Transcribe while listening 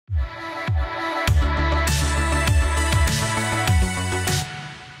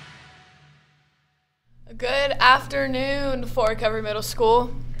afternoon, Fort Recovery Middle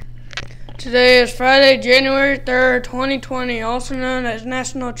School. Today is Friday, January 3rd, 2020, also known as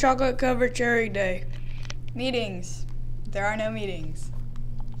National Chocolate Covered Cherry Day. Meetings. There are no meetings.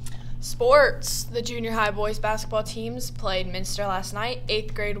 Sports. The junior high boys basketball teams played Minster last night.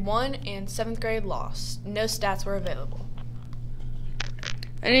 8th grade won and 7th grade lost. No stats were available.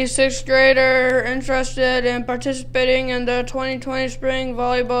 Any 6th grader interested in participating in the 2020 Spring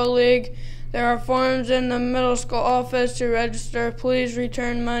Volleyball League, there are forms in the middle school office to register. Please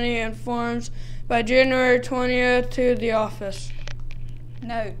return money and forms by January 20th to the office.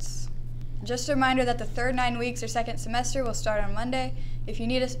 Notes. Just a reminder that the third 9 weeks or second semester will start on Monday. If you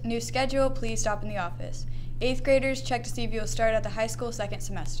need a new schedule, please stop in the office. 8th graders, check to see if you will start at the high school second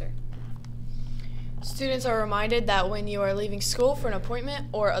semester. Students are reminded that when you are leaving school for an appointment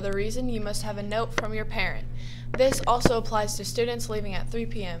or other reason, you must have a note from your parent. This also applies to students leaving at 3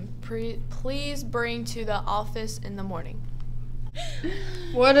 p.m. Please bring to the office in the morning.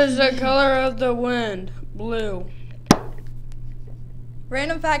 What is the color of the wind? Blue.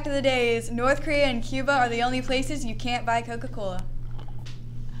 Random fact of the day is North Korea and Cuba are the only places you can't buy Coca-Cola.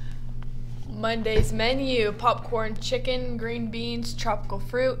 Monday's menu: popcorn, chicken, green beans, tropical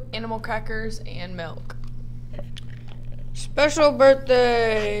fruit, animal crackers, and milk. Special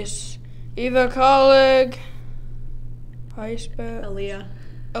birthdays: Eva Collig, how you spell?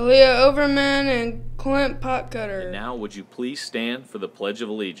 Aaliyah Overman and Clint Potcutter. And now would you please stand for the Pledge of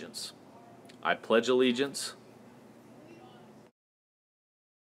Allegiance? I pledge allegiance